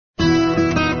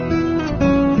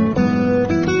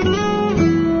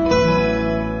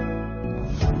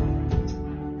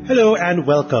Hello and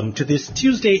welcome to this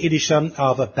Tuesday edition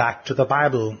of Back to the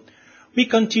Bible. We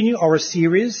continue our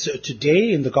series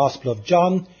today in the Gospel of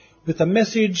John with a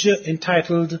message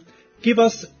entitled, Give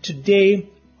Us Today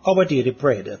Our Daily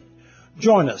Bread.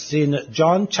 Join us in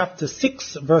John chapter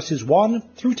 6 verses 1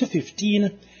 through to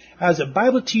 15 as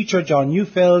Bible teacher John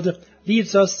Neufeld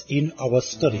leads us in our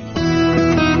study.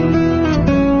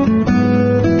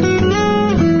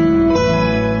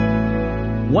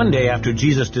 One day after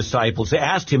Jesus' disciples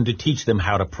asked him to teach them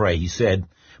how to pray, he said,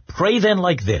 "Pray then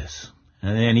like this."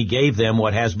 And then he gave them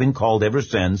what has been called ever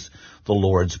since the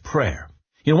Lord's Prayer.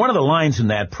 One of the lines in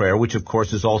that prayer, which of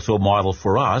course is also a model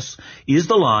for us, is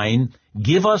the line,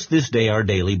 "Give us this day our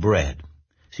daily bread."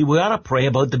 See, we ought to pray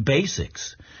about the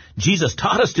basics. Jesus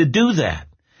taught us to do that.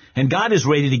 And God is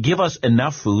ready to give us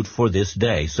enough food for this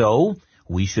day. So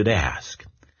we should ask.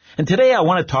 And today I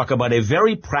want to talk about a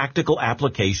very practical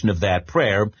application of that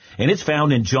prayer, and it's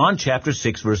found in John chapter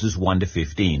 6 verses 1 to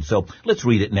 15. So let's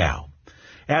read it now.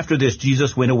 After this,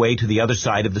 Jesus went away to the other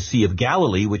side of the Sea of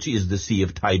Galilee, which is the Sea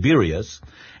of Tiberias,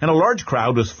 and a large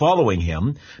crowd was following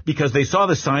him because they saw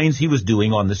the signs he was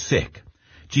doing on the sick.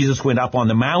 Jesus went up on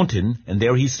the mountain, and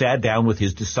there he sat down with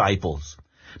his disciples.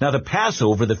 Now the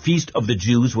Passover, the feast of the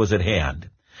Jews, was at hand.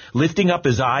 Lifting up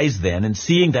his eyes then, and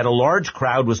seeing that a large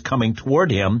crowd was coming toward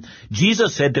him,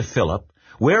 Jesus said to Philip,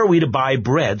 "Where are we to buy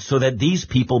bread so that these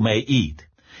people may eat?"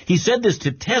 He said this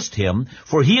to test him,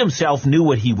 for he himself knew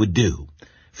what he would do.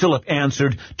 Philip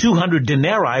answered, 200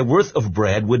 denarii worth of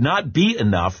bread would not be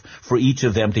enough for each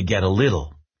of them to get a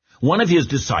little. One of his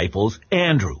disciples,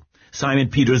 Andrew, Simon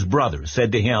Peter's brother,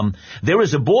 said to him, "There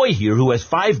is a boy here who has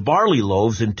 5 barley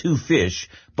loaves and 2 fish,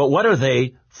 but what are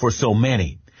they for so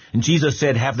many?" And Jesus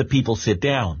said, "Have the people sit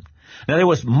down." Now there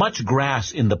was much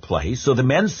grass in the place, so the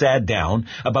men sat down,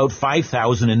 about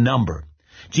 5,000 in number.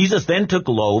 Jesus then took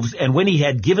loaves, and when he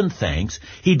had given thanks,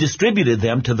 he distributed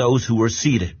them to those who were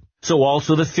seated. So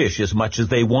also the fish, as much as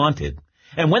they wanted.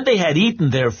 And when they had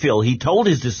eaten their fill, he told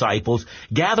his disciples,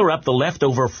 "Gather up the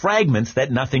leftover fragments,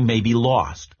 that nothing may be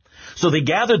lost." So they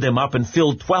gathered them up and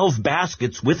filled 12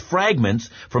 baskets with fragments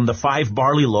from the 5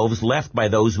 barley loaves left by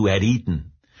those who had eaten.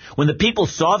 When the people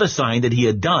saw the sign that he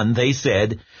had done, they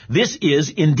said, "This is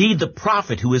indeed the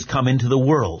prophet who has come into the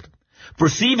world."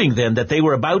 Perceiving then that they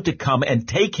were about to come and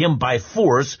take him by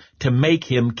force to make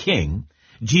him king,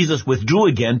 Jesus withdrew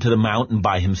again to the mountain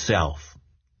by himself.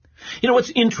 What's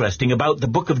interesting about the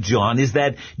book of John is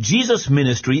that Jesus'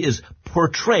 ministry is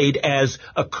portrayed as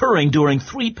occurring during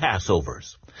 3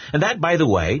 Passovers. And that, by the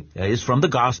way, is from the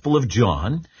Gospel of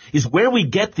John, is where we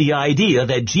get the idea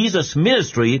that Jesus'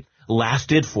 ministry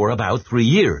lasted for about 3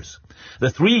 years. The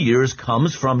 3 years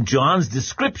comes from John's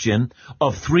description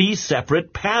of 3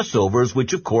 separate Passovers,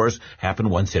 which of course happen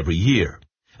once every year.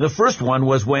 The first one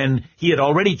was when he had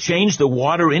already changed the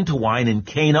water into wine in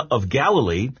Cana of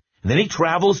Galilee, and then he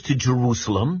travels to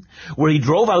Jerusalem, where he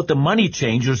drove out the money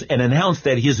changers and announced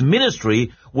that his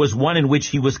ministry was one in which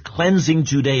he was cleansing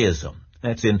Judaism.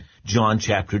 That's in John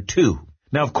chapter 2.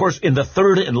 Now, of course, in the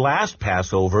 3rd and last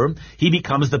Passover, he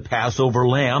becomes the Passover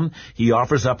lamb. He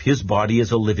offers up his body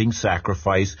as a living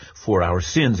sacrifice for our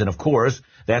sins. And of course,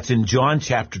 that's in John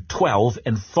chapter 12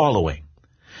 and following.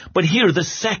 But here, the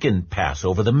second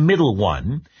Passover, the middle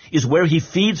one, is where he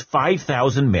feeds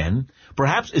 5,000 men,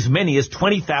 perhaps as many as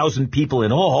 20,000 people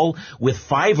in all, with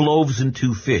 5 loaves and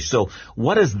 2 fish. So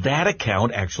what does that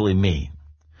account actually mean?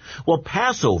 Well,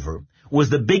 Passover was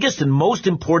the biggest and most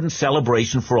important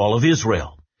celebration for all of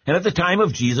Israel. And at the time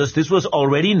of Jesus, this was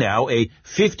already now a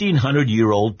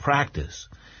 1,500-year-old practice.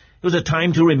 It was a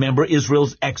time to remember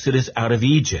Israel's exodus out of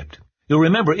Egypt. You'll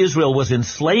remember Israel was in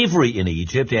slavery in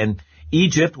Egypt, and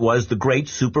Egypt was the great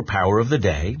superpower of the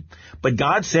day. But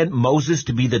God sent Moses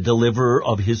to be the deliverer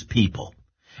of his people.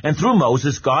 And through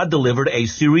Moses, God delivered a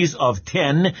series of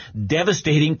 10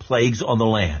 devastating plagues on the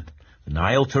land. The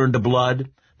Nile turned to blood,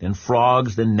 then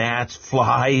frogs, then gnats,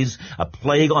 flies, a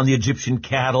plague on the Egyptian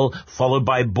cattle, followed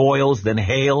by boils, then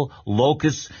hail,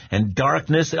 locusts, and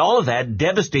darkness. All of that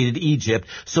devastated Egypt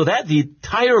so that the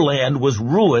entire land was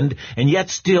ruined, and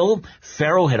yet still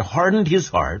Pharaoh had hardened his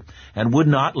heart and would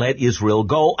not let Israel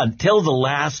go until the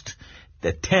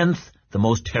 10th, the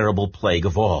most terrible plague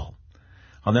of all.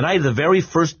 On the night of the very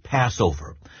first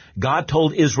Passover, God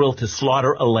told Israel to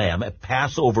slaughter a lamb, a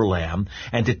Passover lamb,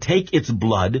 and to take its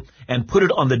blood and put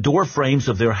it on the door frames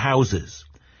of their houses.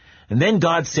 And then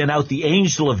God sent out the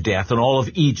angel of death on all of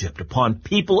Egypt, upon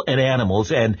people and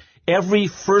animals, and every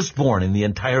firstborn in the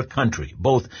entire country,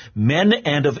 both men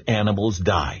and of animals,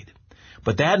 died.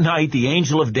 But that night the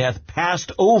angel of death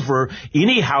passed over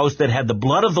any house that had the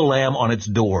blood of the lamb on its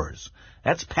doors.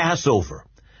 That's Passover.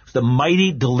 the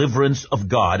mighty deliverance of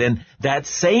God. And that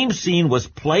same scene was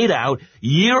played out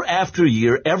year after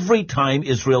year every time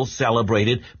Israel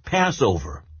celebrated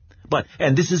Passover.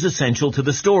 And this is essential to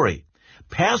the story,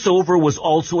 Passover was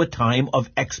also a time of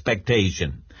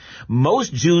expectation.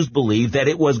 Most Jews believed that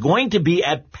it was going to be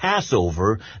at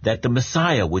Passover that the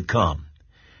Messiah would come.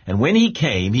 And when he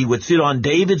came, he would sit on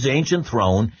David's ancient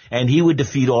throne, and he would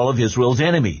defeat all of Israel's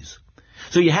enemies.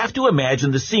 So you have to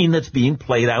imagine the scene that's being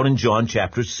played out in John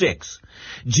chapter 6.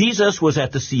 Jesus was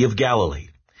at the Sea of Galilee.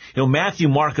 Matthew,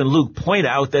 Mark, and Luke point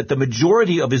out that the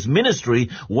majority of his ministry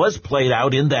was played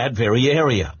out in that very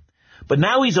area. But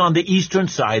now he's on the eastern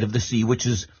side of the sea, which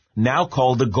is now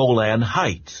called the Golan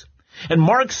Heights. And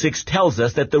Mark 6 tells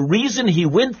us that the reason he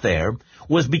went there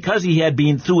was because he had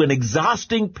been through an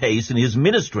exhausting pace in his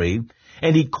ministry,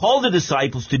 and he called the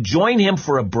disciples to join him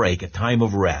for a break, a time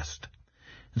of rest.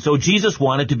 And so Jesus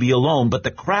wanted to be alone, but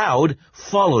the crowd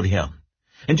followed him.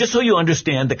 And just so you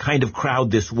understand the kind of crowd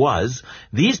this was,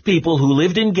 these people who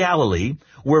lived in Galilee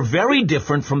were very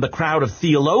different from the crowd of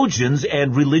theologians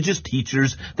and religious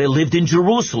teachers that lived in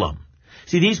Jerusalem.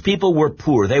 See, these people were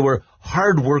poor. They were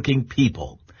hard-working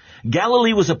people.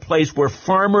 Galilee was a place where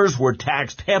farmers were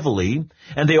taxed heavily,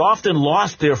 and they often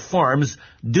lost their farms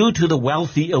due to the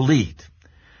wealthy elite.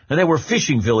 And there were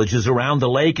fishing villages around the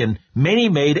lake, and many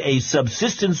made a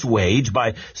subsistence wage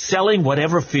by selling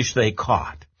whatever fish they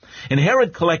caught. And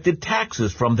Herod collected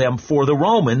taxes from them for the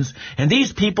Romans, and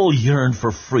these people yearned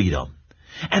for freedom.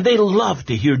 And they loved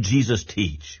to hear Jesus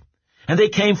teach. And they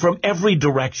came from every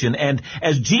direction, and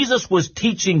as Jesus was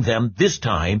teaching them this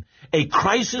time, a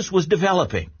crisis was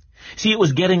developing. See, it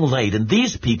was getting late, and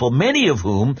these people, many of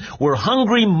whom were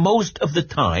hungry most of the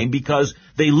time because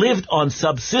they lived on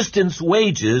subsistence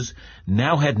wages,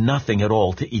 now had nothing at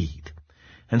all to eat.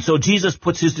 And so Jesus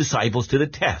puts his disciples to the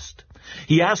test.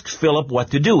 He asks Philip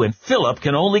what to do, and Philip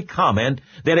can only comment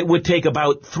that it would take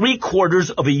about 3/4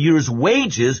 of a year's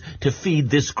wages to feed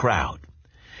this crowd.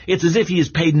 It's as if he has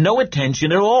paid no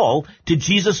attention at all to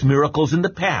Jesus' miracles in the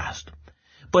past.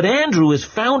 But Andrew has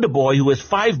found a boy who has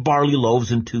 5 barley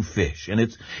loaves and 2 fish, and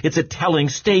it's a telling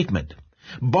statement.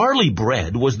 Barley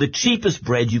bread was the cheapest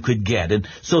bread you could get, and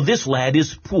so this lad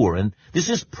is poor, and this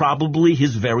is probably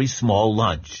his very small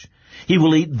lunch. He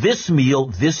will eat this meal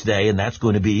this day, and that's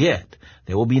going to be it.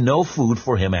 There will be no food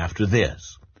for him after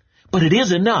this. But it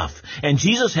is enough, and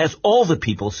Jesus has all the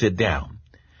people sit down.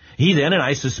 He then, and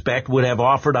I suspect, would have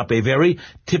offered up a very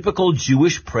typical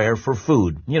Jewish prayer for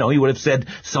food. He would have said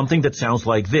something that sounds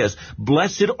like this: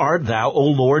 "Blessed art thou, O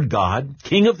Lord God,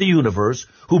 King of the universe,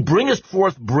 who bringest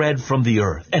forth bread from the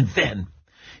earth." And then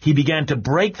he began to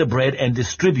break the bread and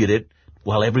distribute it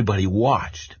while everybody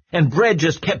watched. And bread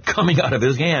just kept coming out of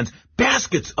his hands,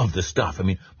 baskets of the stuff.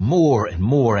 More and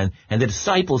more, and the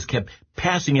disciples kept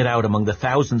passing it out among the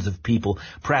thousands of people.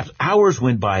 Perhaps hours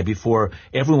went by before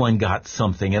everyone got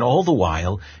something, and all the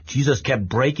while, Jesus kept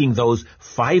breaking those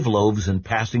 5 loaves and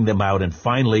passing them out, and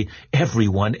finally,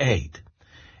 everyone ate.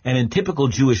 And in typical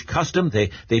Jewish custom,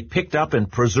 they picked up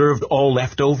and preserved all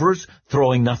leftovers,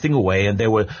 throwing nothing away, and there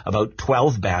were about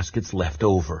 12 baskets left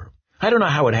over. I don't know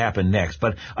how it happened next,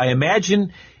 but I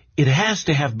imagine it has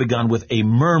to have begun with a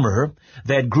murmur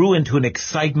that grew into an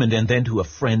excitement and then to a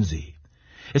frenzy.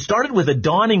 It started with a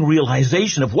dawning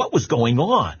realization of what was going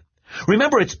on.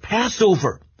 Remember, it's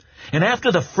Passover. And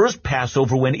after the first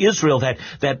Passover, when Israel,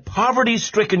 that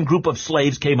poverty-stricken group of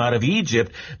slaves, came out of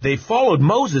Egypt, they followed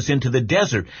Moses into the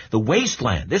desert, the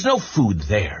wasteland. There's no food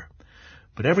there.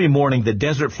 But every morning the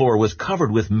desert floor was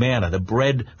covered with manna, the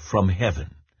bread from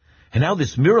heaven. And now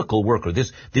this miracle worker,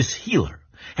 this healer,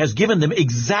 has given them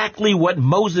exactly what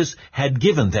Moses had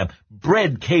given them.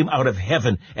 Bread came out of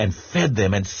heaven and fed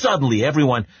them, and suddenly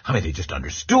everyone, they just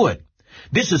understood.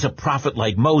 This is a prophet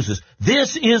like Moses.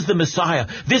 This is the Messiah.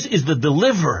 This is the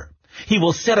deliverer. He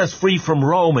will set us free from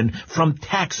Rome and from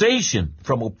taxation,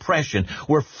 from oppression.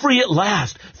 We're free at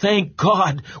last. Thank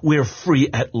God we're free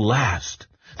at last.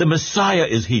 The Messiah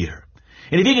is here.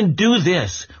 And if he can do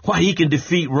this, he can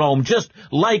defeat Rome just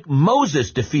like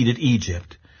Moses defeated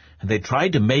Egypt. And they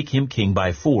tried to make him king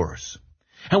by force.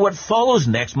 And what follows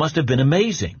next must have been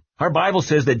amazing. Our Bible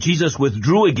says that Jesus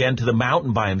withdrew again to the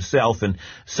mountain by himself, and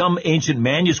some ancient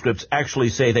manuscripts actually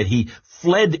say that he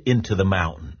fled into the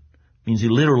mountain. It means he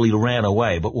literally ran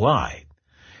away. But why?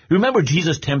 Remember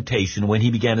Jesus' temptation when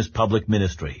he began his public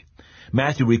ministry.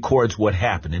 Matthew records what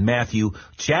happened in Matthew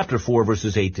chapter 4,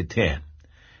 verses 8 to 10.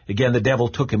 Again, the devil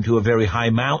took him to a very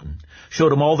high mountain,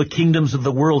 showed him all the kingdoms of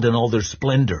the world and all their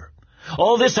splendor.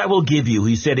 "All this I will give you,"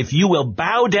 he said, "if you will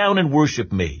bow down and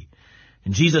worship me."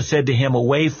 And Jesus said to him,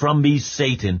 "Away from me,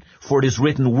 Satan, for it is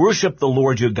written, worship the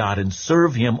Lord your God and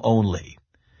serve him only."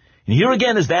 And here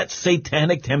again is that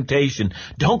satanic temptation.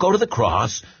 Don't go to the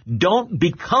cross. Don't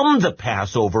become the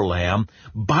Passover lamb.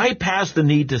 Bypass the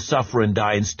need to suffer and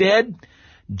die. Instead,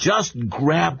 just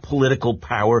grab political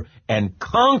power and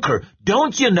conquer.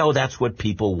 Don't you know that's what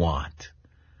people want?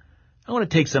 I want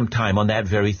to take some time on that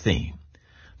very theme.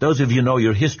 Those of you who know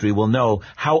your history will know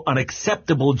how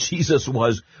unacceptable Jesus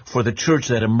was for the church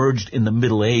that emerged in the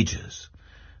Middle Ages.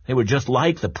 They were just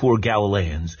like the poor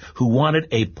Galileans who wanted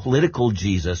a political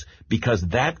Jesus because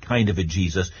that kind of a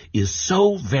Jesus is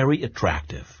so very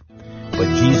attractive.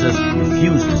 But Jesus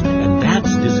refuses, and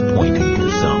that's disappointing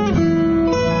to some.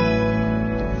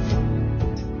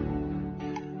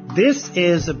 This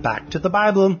is Back to the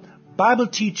Bible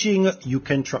teaching you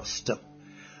can trust.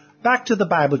 Back to the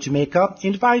Bible Jamaica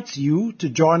invites you to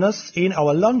join us in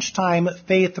our lunchtime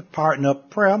faith partner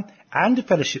prayer and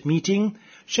fellowship meeting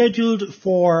scheduled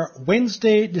for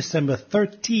Wednesday, December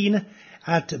 13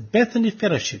 at Bethany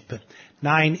Fellowship,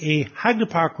 9A Hagley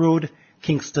Park Road,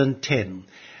 Kingston 10.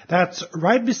 That's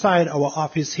right beside our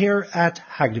office here at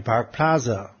Hagley Park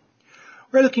Plaza.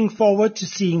 We're looking forward to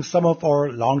seeing some of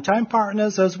our longtime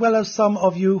partners as well as some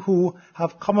of you who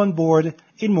have come on board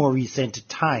in more recent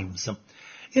times.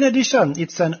 In addition,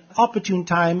 it's an opportune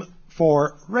time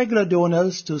for regular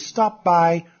donors to stop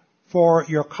by for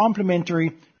your complimentary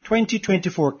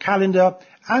 2024 calendar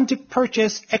and to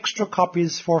purchase extra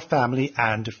copies for family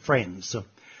and friends.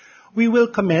 We will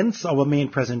commence our main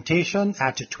presentation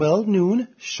at 12 noon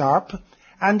sharp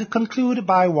and conclude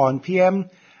by 1 p.m.,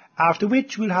 after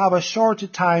which we'll have a short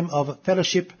time of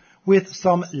fellowship with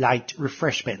some light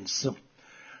refreshments.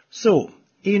 So,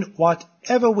 in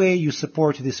whatever way you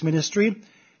support this ministry,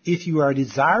 if you are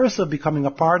desirous of becoming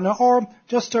a partner or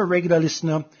just a regular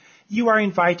listener, you are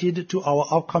invited to our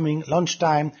upcoming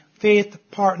lunchtime faith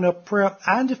partner prayer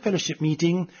and fellowship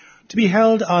meeting to be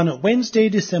held on Wednesday,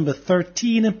 December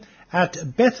 13 at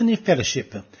Bethany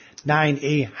Fellowship,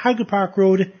 9A Hagley Park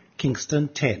Road, Kingston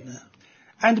 10.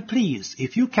 And please,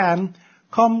 if you can,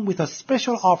 come with a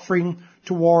special offering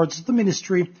towards the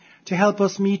ministry to help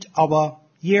us meet our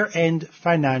year-end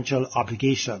financial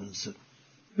obligations.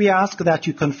 We ask that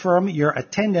you confirm your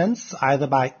attendance either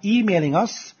by emailing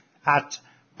us at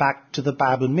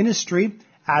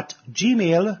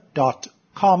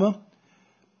backtothebibleministry@gmail.com,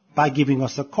 by giving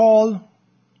us a call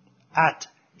at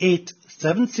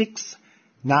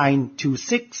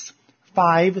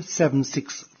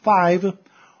 876-926-5765,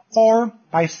 or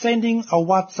by sending a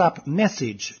WhatsApp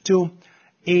message to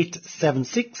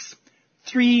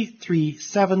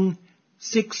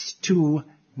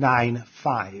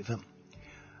 876-337-6295.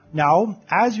 Now,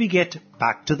 as we get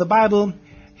back to the Bible,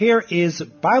 here is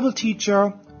Bible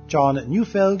teacher John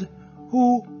Neufeld,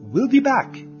 who will be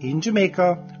back in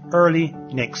Jamaica early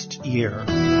next year.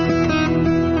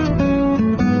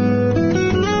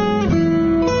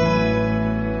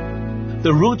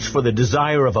 The roots for the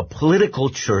desire of a political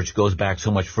church goes back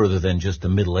so much further than just the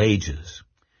Middle Ages.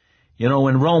 You know,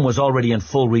 when Rome was already in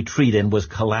full retreat and was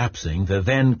collapsing, the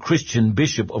then Christian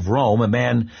bishop of Rome, a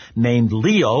man named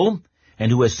Leo,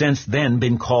 and who has since then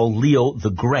been called Leo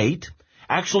the Great,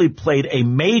 actually played a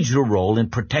major role in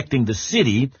protecting the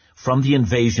city from the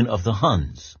invasion of the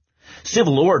Huns.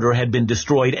 Civil order had been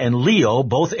destroyed, and Leo,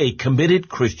 both a committed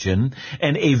Christian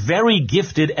and a very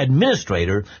gifted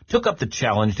administrator, took up the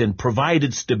challenge and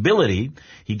provided stability.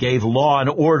 He gave law and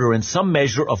order and some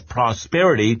measure of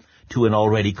prosperity to an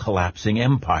already collapsing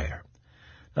empire.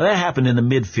 Now, that happened in the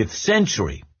mid-5th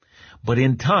century. But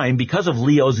in time, because of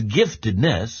Leo's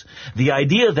giftedness, the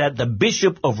idea that the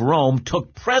Bishop of Rome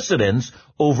took precedence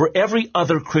over every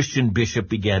other Christian bishop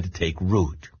began to take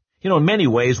root. You know, in many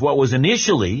ways, what was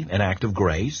initially an act of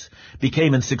grace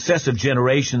became in successive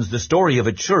generations the story of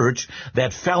a church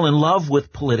that fell in love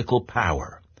with political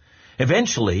power.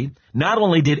 Eventually, not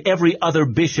only did every other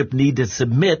bishop need to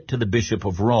submit to the Bishop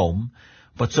of Rome,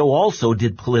 but so also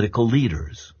did political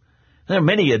leaders. There are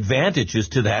many advantages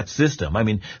to that system. I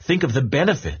mean, think of the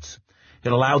benefits.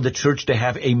 It allowed the church to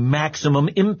have a maximum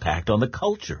impact on the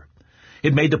culture.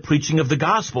 It made the preaching of the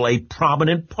gospel a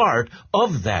prominent part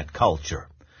of that culture.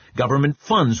 Government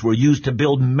funds were used to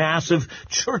build massive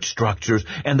church structures,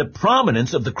 and the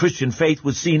prominence of the Christian faith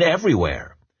was seen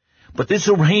everywhere. But this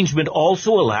arrangement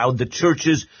also allowed the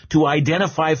churches to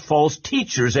identify false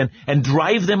teachers and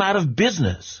drive them out of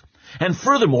business. And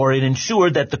furthermore, it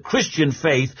ensured that the Christian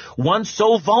faith, once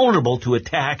so vulnerable to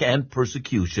attack and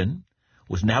persecution,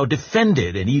 was now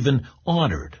defended and even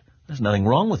honored. There's nothing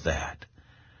wrong with that.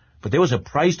 But there was a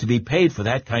price to be paid for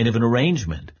that kind of an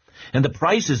arrangement. And the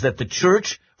price is that the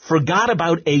church, forgot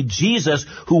about a Jesus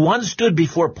who once stood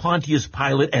before Pontius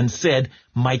Pilate and said,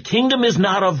 "My kingdom is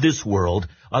not of this world,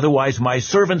 otherwise my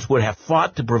servants would have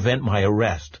fought to prevent my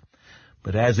arrest.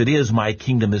 But as it is, my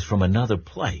kingdom is from another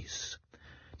place."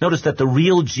 Notice that the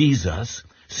real Jesus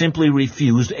simply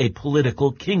refused a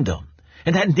political kingdom.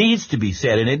 And that needs to be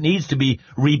said, and it needs to be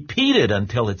repeated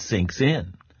until it sinks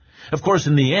in. Of course,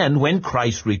 in the end, when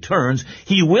Christ returns,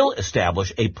 he will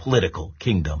establish a political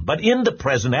kingdom. But in the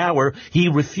present hour, he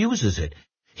refuses it.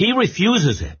 He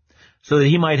refuses it so that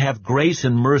he might have grace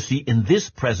and mercy in this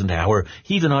present hour,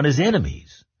 even on his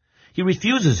enemies. He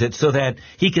refuses it so that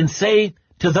he can say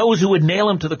to those who would nail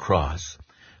him to the cross,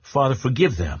 "Father,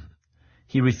 forgive them."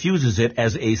 He refuses it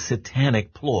as a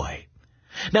satanic ploy.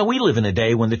 Now, we live in a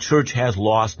day when the church has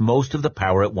lost most of the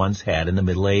power it once had in the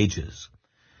Middle Ages.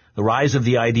 The rise of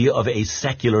the idea of a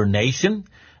secular nation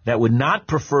that would not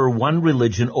prefer one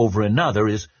religion over another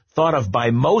is thought of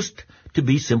by most to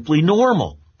be simply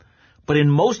normal. But in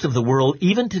most of the world,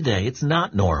 even today, it's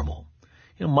not normal.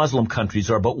 Muslim countries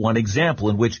are but one example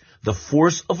in which the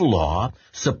force of law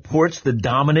supports the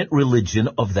dominant religion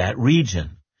of that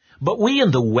region. But we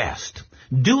in the West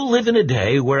do live in a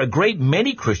day where a great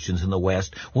many Christians in the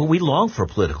West, we long for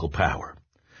political power.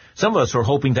 Some of us are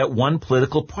hoping that one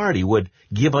political party would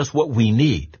give us what we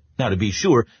need. Now, to be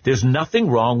sure, there's nothing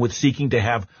wrong with seeking to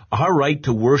have our right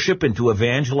to worship and to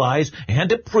evangelize and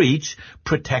to preach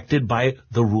protected by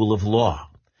the rule of law.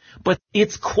 But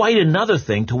it's quite another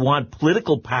thing to want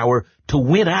political power to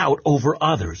win out over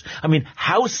others. I mean,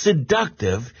 how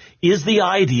seductive is the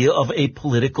idea of a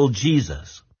political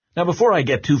Jesus? Now, before I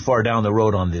get too far down the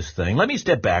road on this thing, let me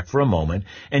step back for a moment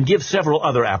and give several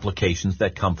other applications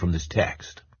that come from this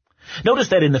text. Notice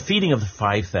that in the feeding of the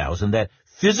 5,000, that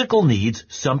physical needs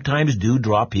sometimes do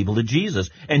draw people to Jesus,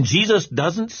 and Jesus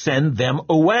doesn't send them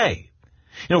away.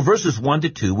 Verses 1 to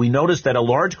 2, we notice that a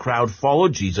large crowd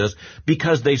followed Jesus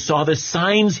because they saw the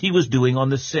signs he was doing on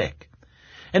the sick.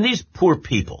 And these poor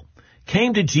people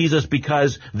came to Jesus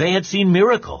because they had seen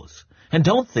miracles. And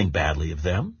don't think badly of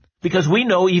them, because we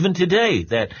know even today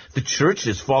that the church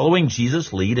is following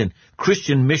Jesus' lead, and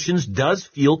Christian missions does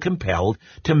feel compelled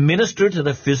to minister to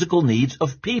the physical needs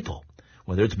of people,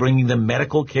 whether it's bringing them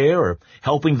medical care or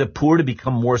helping the poor to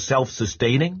become more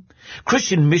self-sustaining.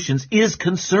 Christian missions is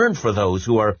concerned for those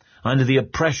who are under the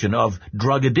oppression of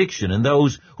drug addiction and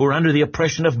those who are under the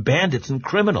oppression of bandits and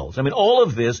criminals. I mean, all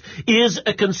of this is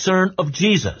a concern of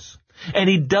Jesus, and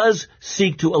he does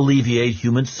seek to alleviate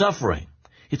human suffering.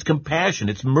 It's compassion,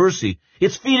 it's mercy,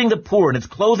 it's feeding the poor, and it's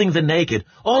clothing the naked.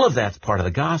 All of that's part of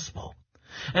the gospel.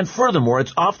 And furthermore,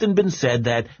 it's often been said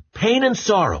that pain and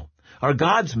sorrow are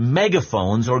God's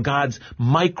megaphones or God's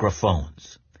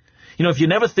microphones. If you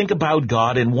never think about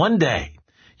God and one day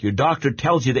your doctor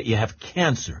tells you that you have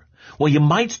cancer, well, you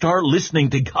might start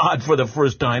listening to God for the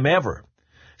first time ever.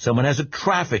 Someone has a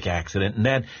traffic accident and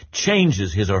that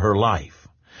changes his or her life.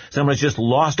 Someone has just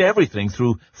lost everything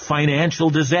through financial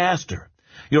disaster.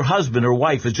 Your husband or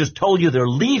wife has just told you they're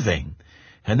leaving,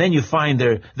 and then you find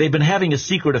they've been having a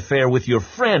secret affair with your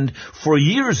friend for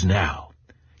years now.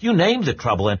 You name the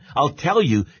trouble, and I'll tell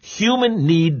you, human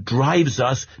need drives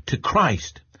us to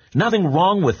Christ. Nothing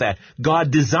wrong with that.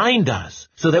 God designed us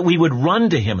so that we would run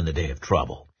to him in the day of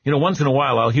trouble. Once in a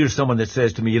while I'll hear someone that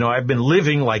says to me, I've been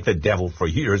living like the devil for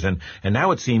years, and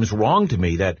now it seems wrong to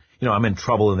me that, I'm in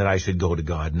trouble and that I should go to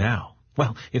God now.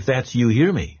 Well, if that's you,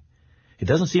 hear me. It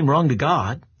doesn't seem wrong to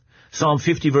God. Psalm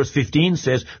 50 verse 15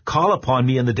 says, "Call upon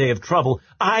me in the day of trouble.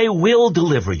 I will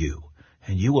deliver you,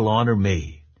 and you will honor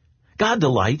me." God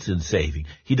delights in saving.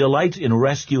 He delights in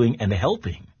rescuing and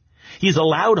helping. He's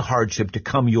allowed hardship to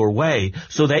come your way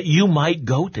so that you might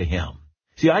go to him.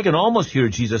 See, I can almost hear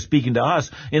Jesus speaking to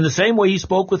us in the same way he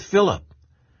spoke with Philip.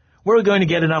 Where are we going to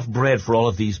get enough bread for all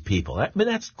of these people?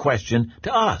 That's a question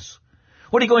to us.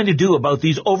 What are you going to do about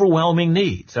these overwhelming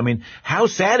needs? How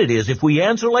sad it is if we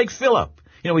answer like Philip.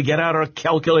 We get out our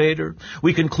calculator.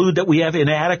 We conclude that we have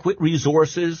inadequate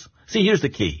resources. See, here's the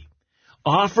key.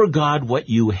 Offer God what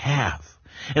you have,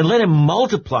 and let him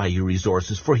multiply your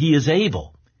resources, for he is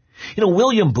able.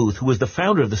 William Booth, who was the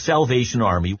founder of the Salvation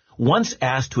Army, once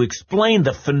asked to explain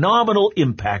the phenomenal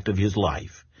impact of his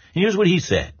life. And here's what he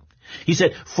said. He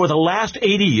said, "For the last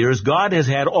 80 years, God has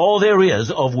had all there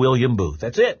is of William Booth.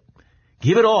 That's it.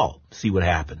 Give it all. See what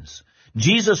happens.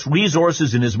 Jesus'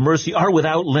 resources and his mercy are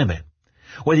without limit.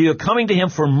 Whether you're coming to him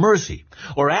for mercy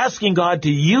or asking God to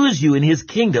use you in his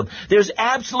kingdom, there's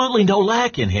absolutely no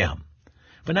lack in him."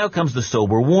 But now comes the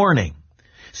sober warning.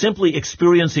 Simply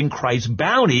experiencing Christ's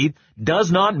bounty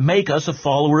does not make us a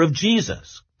follower of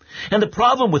Jesus. And the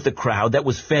problem with the crowd that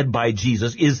was fed by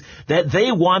Jesus is that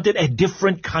they wanted a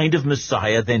different kind of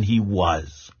Messiah than he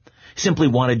was. Simply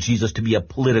wanted Jesus to be a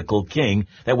political king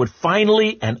that would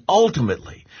finally and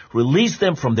ultimately release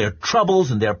them from their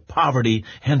troubles and their poverty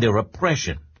and their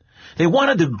oppression. They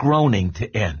wanted the groaning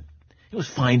to end. It was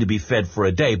fine to be fed for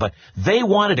a day, but they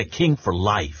wanted a king for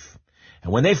life.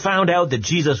 And when they found out that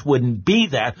Jesus wouldn't be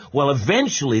that, well,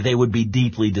 eventually they would be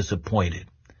deeply disappointed.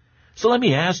 So let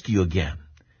me ask you again,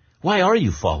 why are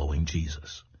you following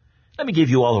Jesus? Let me give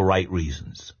you all the right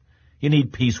reasons. You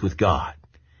need peace with God.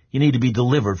 You need to be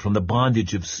delivered from the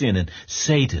bondage of sin and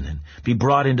Satan and be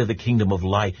brought into the kingdom of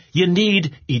light. You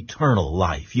need eternal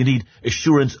life. You need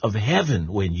assurance of heaven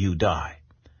when you die.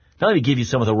 Now let me give you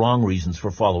some of the wrong reasons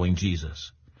for following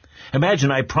Jesus.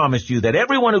 Imagine I promised you that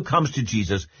everyone who comes to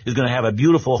Jesus is going to have a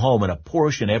beautiful home and a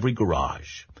Porsche in every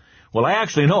garage. Well, I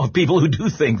actually know of people who do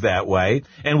think that way,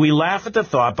 and we laugh at the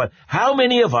thought, but how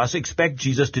many of us expect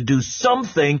Jesus to do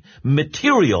something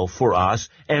material for us,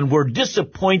 and we're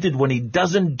disappointed when he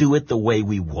doesn't do it the way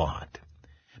we want?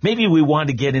 Maybe we want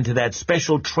to get into that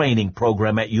special training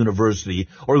program at university,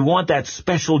 or we want that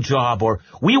special job, or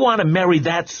we want to marry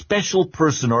that special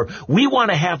person, or we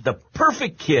want to have the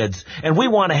perfect kids, and we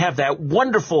want to have that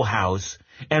wonderful house.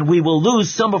 And we will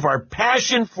lose some of our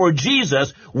passion for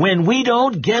Jesus when we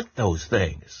don't get those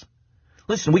things.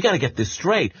 Listen, we got to get this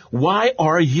straight. Why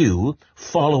are you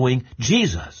following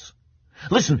Jesus?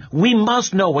 Listen, we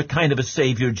must know what kind of a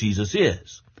Savior Jesus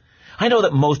is. I know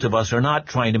that most of us are not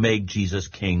trying to make Jesus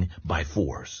king by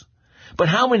force. But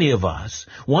how many of us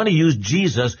want to use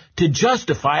Jesus to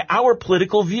justify our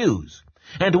political views?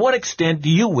 And to what extent do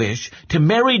you wish to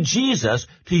marry Jesus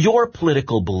to your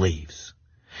political beliefs?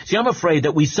 See, I'm afraid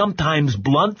that we sometimes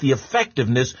blunt the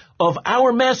effectiveness of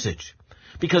our message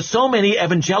because so many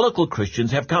evangelical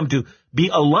Christians have come to be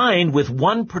aligned with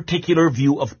one particular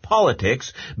view of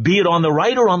politics, be it on the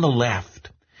right or on the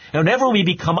left. And whenever we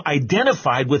become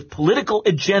identified with political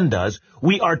agendas,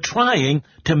 we are trying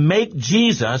to make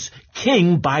Jesus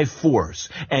king by force,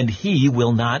 and he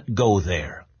will not go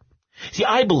there. See,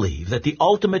 I believe that the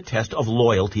ultimate test of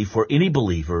loyalty for any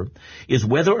believer is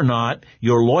whether or not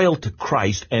you're loyal to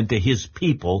Christ and to his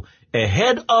people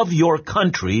ahead of your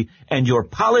country and your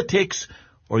politics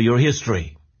or your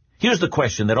history. Here's the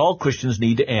question that all Christians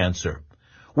need to answer.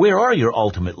 Where are your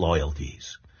ultimate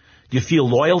loyalties? Do you feel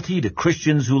loyalty to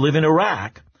Christians who live in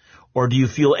Iraq? Or do you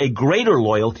feel a greater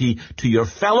loyalty to your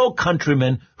fellow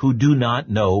countrymen who do not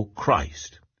know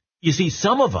Christ? You see,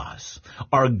 some of us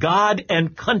are God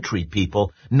and country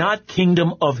people, not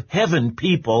kingdom of heaven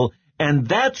people, and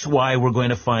that's why we're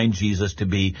going to find Jesus to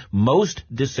be most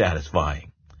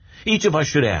dissatisfying. Each of us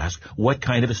should ask, what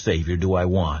kind of a Savior do I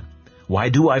want? Why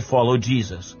do I follow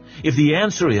Jesus? If the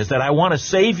answer is that I want a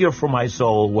Savior for my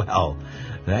soul, well,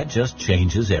 that just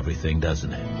changes everything,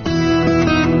 doesn't it?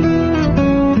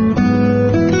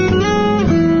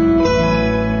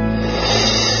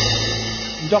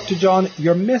 Dr. John,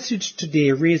 your message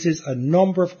today raises a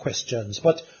number of questions,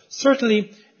 but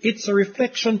certainly it's a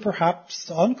reflection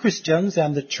perhaps on Christians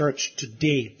and the church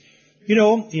today. You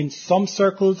know, in some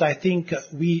circles, I think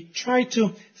we try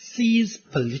to seize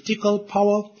political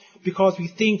power because we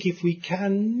think if we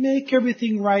can make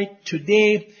everything right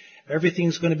today,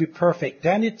 everything's going to be perfect.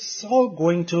 And it's all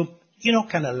going to,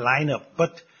 kind of line up.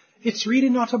 But it's really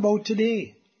not about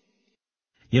today.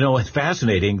 You know, it's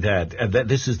fascinating that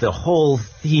this is the whole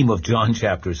theme of John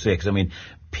chapter 6. I mean,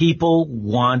 people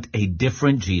want a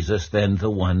different Jesus than the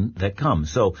one that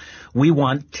comes. So we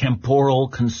want temporal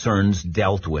concerns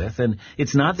dealt with. And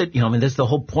it's not that, that's the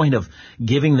whole point of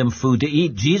giving them food to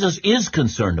eat. Jesus is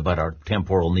concerned about our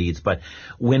temporal needs. But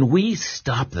when we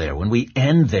stop there, when we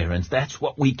end there, and that's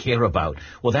what we care about,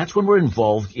 well, that's when we're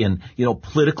involved in,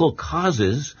 political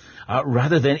causes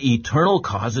rather than eternal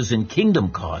causes and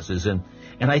kingdom causes. And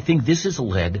I think this has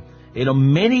led,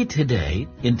 many today,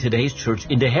 in today's church,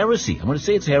 into heresy. I'm going to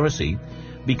say it's heresy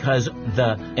because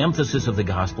the emphasis of the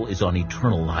gospel is on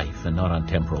eternal life and not on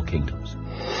temporal kingdoms.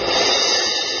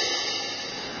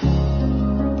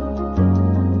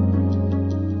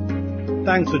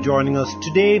 Thanks for joining us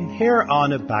today here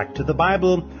on Back to the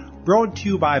Bible, brought to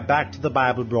you by Back to the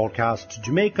Bible Broadcast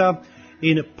Jamaica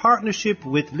in partnership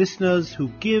with listeners who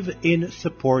give in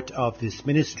support of this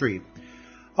ministry.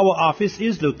 Our office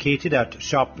is located at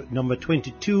shop number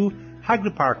 22,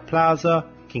 Hagley Park Plaza,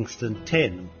 Kingston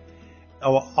 10.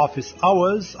 Our office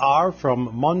hours are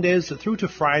from Mondays through to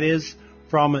Fridays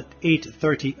from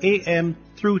 8:30 a.m.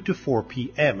 through to 4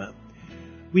 p.m.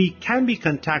 We can be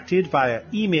contacted via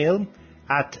email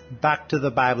at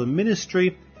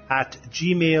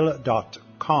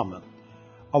backtothebibleministry@gmail.com.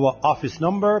 Our office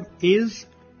number is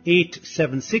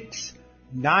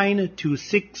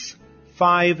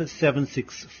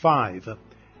 876-926-5765.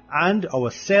 And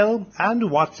our cell and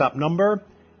WhatsApp number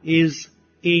is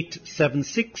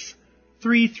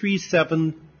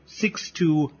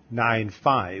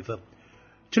 876-337-6295.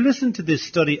 To listen to this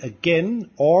study again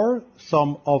or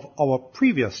some of our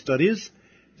previous studies,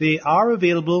 they are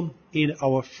available in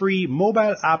our free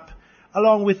mobile app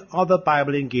along with other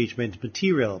Bible engagement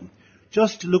material.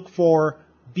 Just look for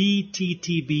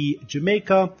BTTB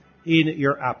Jamaica in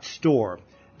your app store.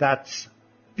 That's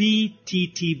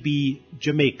BTTB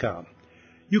Jamaica.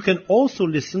 You can also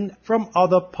listen from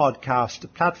other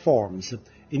podcast platforms,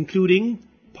 including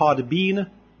Podbean,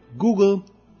 Google,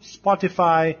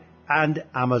 Spotify, and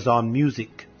Amazon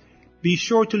Music. Be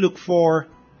sure to look for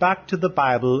Back to the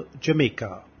Bible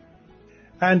Jamaica.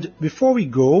 And before we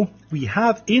go, we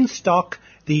have in stock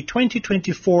the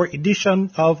 2024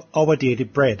 edition of Our Daily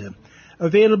Bread,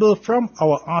 available from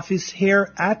our office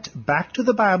here at Back to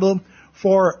the Bible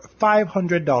for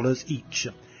 $500 each.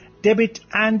 Debit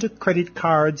and credit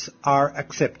cards are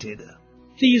accepted.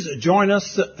 Please join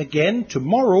us again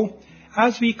tomorrow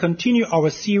as we continue our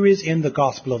series in the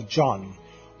Gospel of John.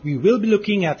 We will be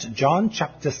looking at John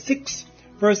chapter 6,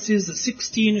 verses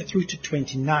 16 through to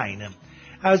 29,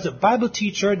 as Bible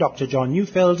teacher Dr. John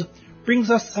Neufeld brings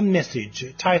us a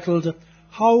message titled,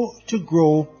 How to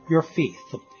Grow Your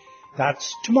Faith.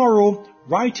 That's tomorrow,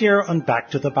 right here on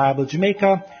Back to the Bible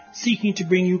Jamaica, seeking to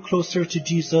bring you closer to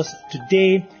Jesus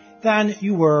today than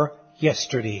you were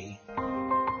yesterday.